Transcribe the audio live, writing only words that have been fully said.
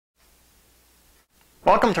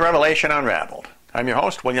Welcome to Revelation Unraveled. I'm your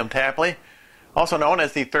host, William Tapley, also known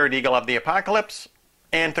as the Third Eagle of the Apocalypse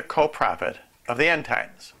and the co-prophet of the End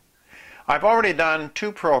Times. I've already done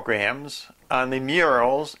 2 programs on the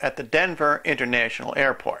murals at the Denver International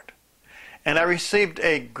Airport, and I received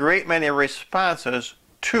a great many responses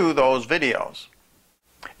to those videos.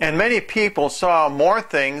 And many people saw more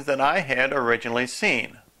things than I had originally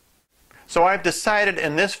seen. So I've decided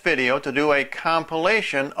in this video to do a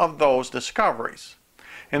compilation of those discoveries.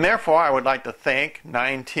 And therefore, I would like to thank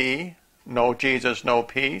 9T, No Jesus, No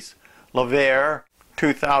Peace, Lever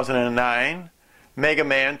 2009,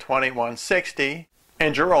 Megaman 2160,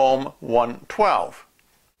 and Jerome 112.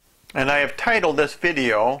 And I have titled this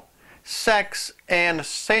video, Sex and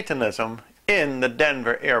Satanism in the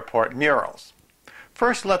Denver Airport Murals.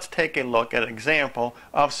 First, let's take a look at an example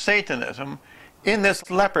of Satanism in this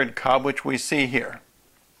leopard cub which we see here.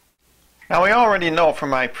 Now, we already know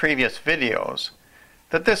from my previous videos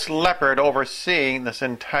that this leopard overseeing this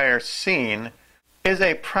entire scene is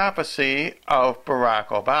a prophecy of Barack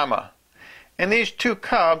Obama. And these 2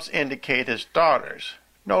 cubs indicate his daughters.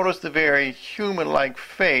 Notice the very human-like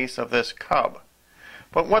face of this cub.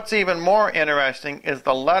 But what's even more interesting is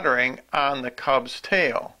the lettering on the cub's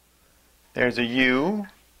tail. There's a U,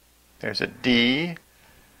 there's a D,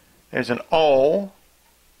 there's an O,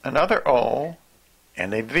 another O,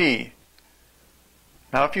 and a V.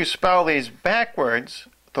 Now, if you spell these backwards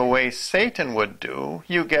the way Satan would do,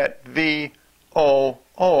 you get V-O-O-D-U.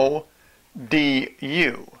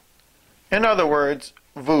 In other words,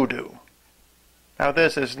 voodoo. Now,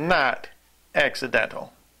 this is not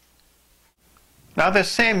accidental. Now,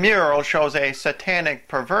 this same mural shows a satanic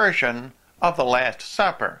perversion of the Last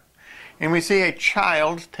Supper. And we see a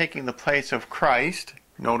child taking the place of Christ.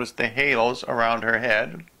 Notice the halos around her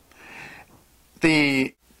head.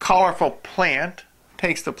 The colorful plant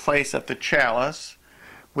takes the place of the chalice.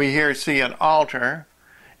 We here see an altar.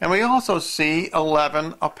 And we also see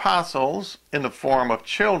 11 apostles in the form of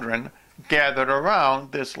children gathered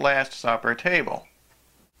around this Last Supper table.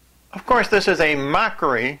 Of course, this is a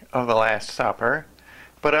mockery of the Last Supper,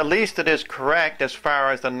 but at least it is correct as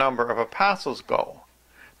far as the number of apostles go.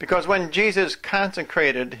 Because when Jesus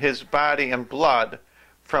consecrated his body and blood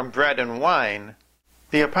from bread and wine,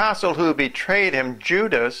 the apostle who betrayed him,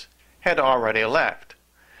 Judas, had already left.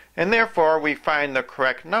 And therefore we find the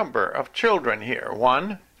correct number of children here.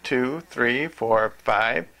 1, 2, 3, 4,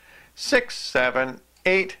 5, 6, 7,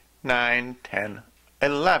 8, 9, 10,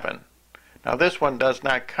 11. Now this one does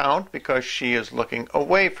not count because she is looking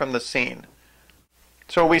away from the scene.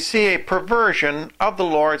 So we see a perversion of the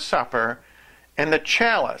Lord's Supper, and the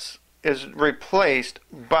chalice is replaced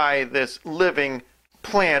by this living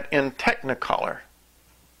plant in Technicolor.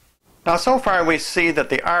 Now, so far we see that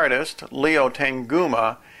the artist, Leo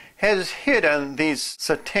Tanguma, has hidden these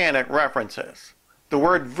satanic references. The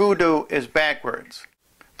word voodoo is backwards.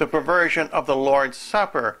 The perversion of the Lord's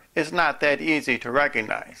Supper is not that easy to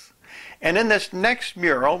recognize. And in this next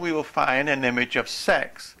mural we will find an image of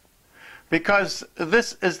sex, because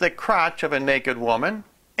this is the crotch of a naked woman,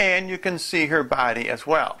 and you can see her body as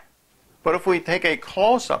well. But if we take a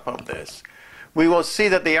close-up of this, we will see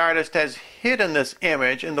that the artist has hidden this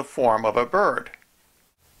image in the form of a bird.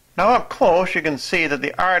 Now up close you can see that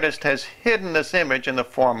the artist has hidden this image in the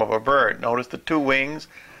form of a bird. Notice the 2 wings,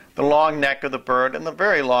 the long neck of the bird, and the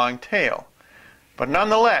very long tail. But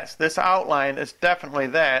nonetheless, this outline is definitely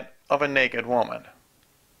that of a naked woman.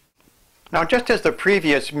 Now, just as the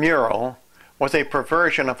previous mural was a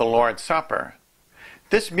perversion of the Lord's Supper,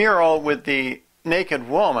 this mural with the naked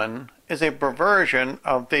woman is a perversion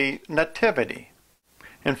of the Nativity.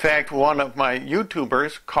 In fact, one of my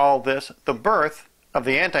YouTubers called this the birth of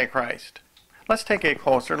the Antichrist. Let's take a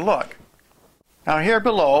closer look. Now, here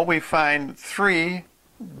below we find 3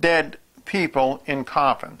 dead people in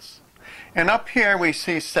coffins. And up here we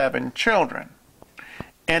see 7 children.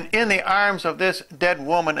 And in the arms of this dead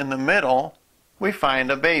woman in the middle, we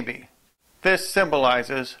find a baby. This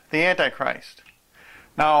symbolizes the Antichrist.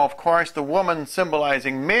 Now, of course, the woman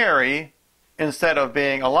symbolizing Mary, instead of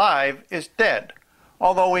being alive, is dead.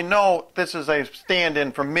 Although we know this is a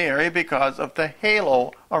stand-in for Mary because of the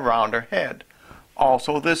halo around her head.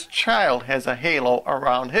 Also, this child has a halo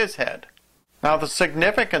around his head. Now, the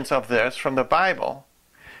significance of this from the Bible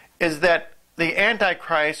is that the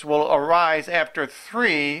Antichrist will arise after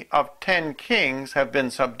 3 of 10 kings have been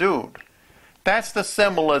subdued. That's the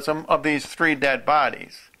symbolism of these 3 dead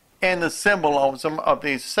bodies, and the symbolism of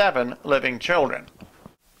these 7 living children.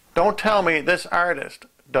 Don't tell me this artist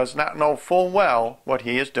does not know full well what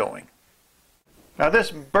he is doing. Now,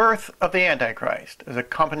 this birth of the Antichrist is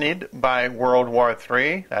accompanied by World War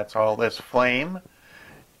III. That's all this flame.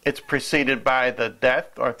 It's preceded by the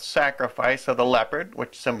death or sacrifice of the leopard,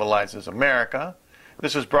 which symbolizes America.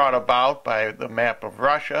 This is brought about by the map of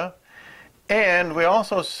Russia. And we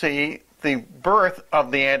also see the birth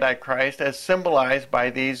of the Antichrist as symbolized by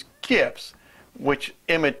these gifts, which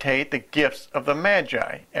imitate the gifts of the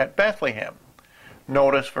Magi at Bethlehem.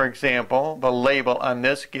 Notice, for example, the label on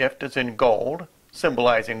this gift is in gold,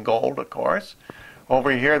 symbolizing gold, of course.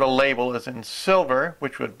 Over here, the label is in silver,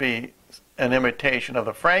 which would be an imitation of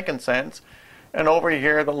the frankincense. And over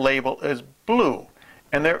here, the label is blue.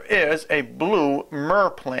 And there is a blue myrrh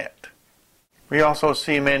plant. We also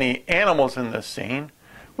see many animals in this scene,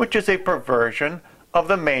 which is a perversion of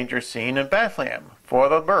the manger scene in Bethlehem for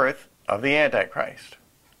the birth of the Antichrist.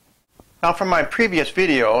 Now, from my previous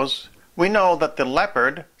videos, we know that the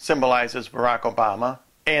leopard symbolizes Barack Obama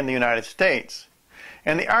and the United States.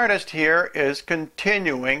 And the artist here is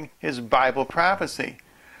continuing his Bible prophecy.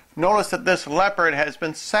 Notice that this leopard has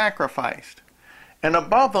been sacrificed. And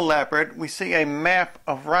above the leopard, we see a map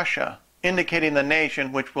of Russia, indicating the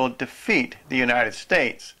nation which will defeat the United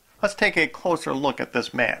States. Let's take a closer look at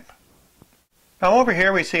this map. Now over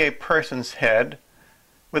here we see a person's head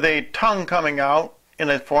with a tongue coming out in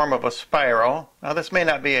the form of a spiral. Now this may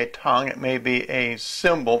not be a tongue, it may be a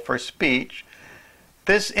symbol for speech.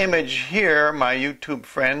 This image here, my YouTube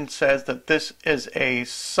friend says that this is a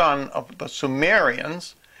son of the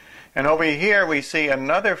Sumerians. And over here we see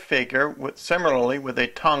another figure similarly with a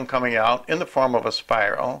tongue coming out in the form of a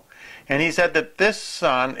spiral. And he said that this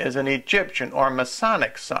son is an Egyptian or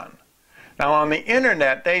Masonic son. Now on the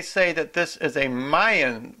internet they say that this is a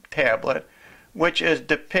Mayan tablet which is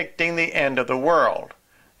depicting the end of the world.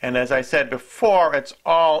 And as I said before, it's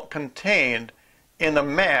all contained in the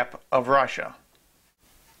map of Russia.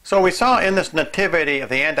 So we saw in this nativity of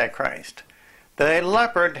the Antichrist that a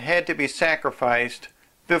leopard had to be sacrificed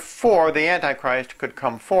before the Antichrist could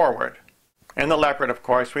come forward. And the leopard, of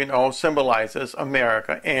course, we know symbolizes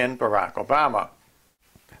America and Barack Obama.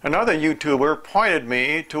 Another YouTuber pointed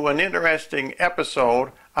me to an interesting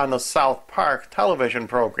episode on the South Park television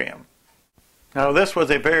program. Now this was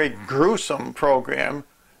a very gruesome program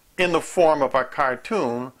in the form of a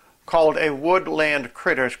cartoon called A Woodland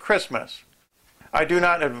Critter's Christmas. I do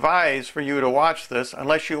not advise for you to watch this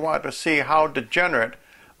unless you want to see how degenerate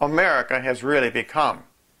America has really become.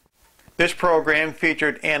 This program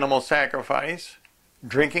featured animal sacrifice,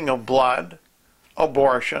 drinking of blood,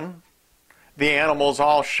 abortion, the animals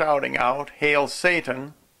all shouting out, "Hail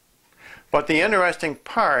Satan." But the interesting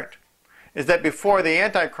part is that before the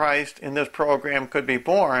Antichrist in this program could be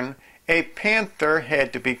born, a panther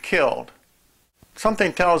had to be killed.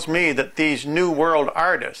 Something tells me that these New World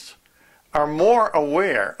artists are more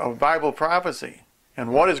aware of Bible prophecy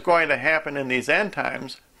and what is going to happen in these end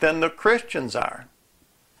times than the Christians are.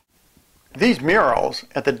 These murals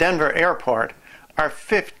at the Denver airport are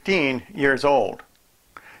 15 years old.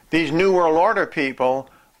 These New World Order people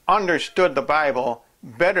understood the Bible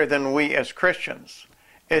better than we as Christians.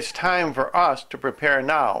 It's time for us to prepare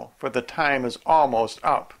now, for the time is almost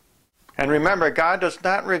up. And remember, God does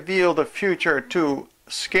not reveal the future to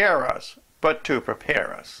scare us, but to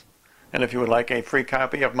prepare us. And if you would like a free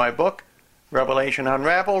copy of my book, Revelation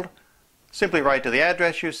Unraveled, simply write to the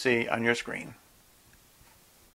address you see on your screen.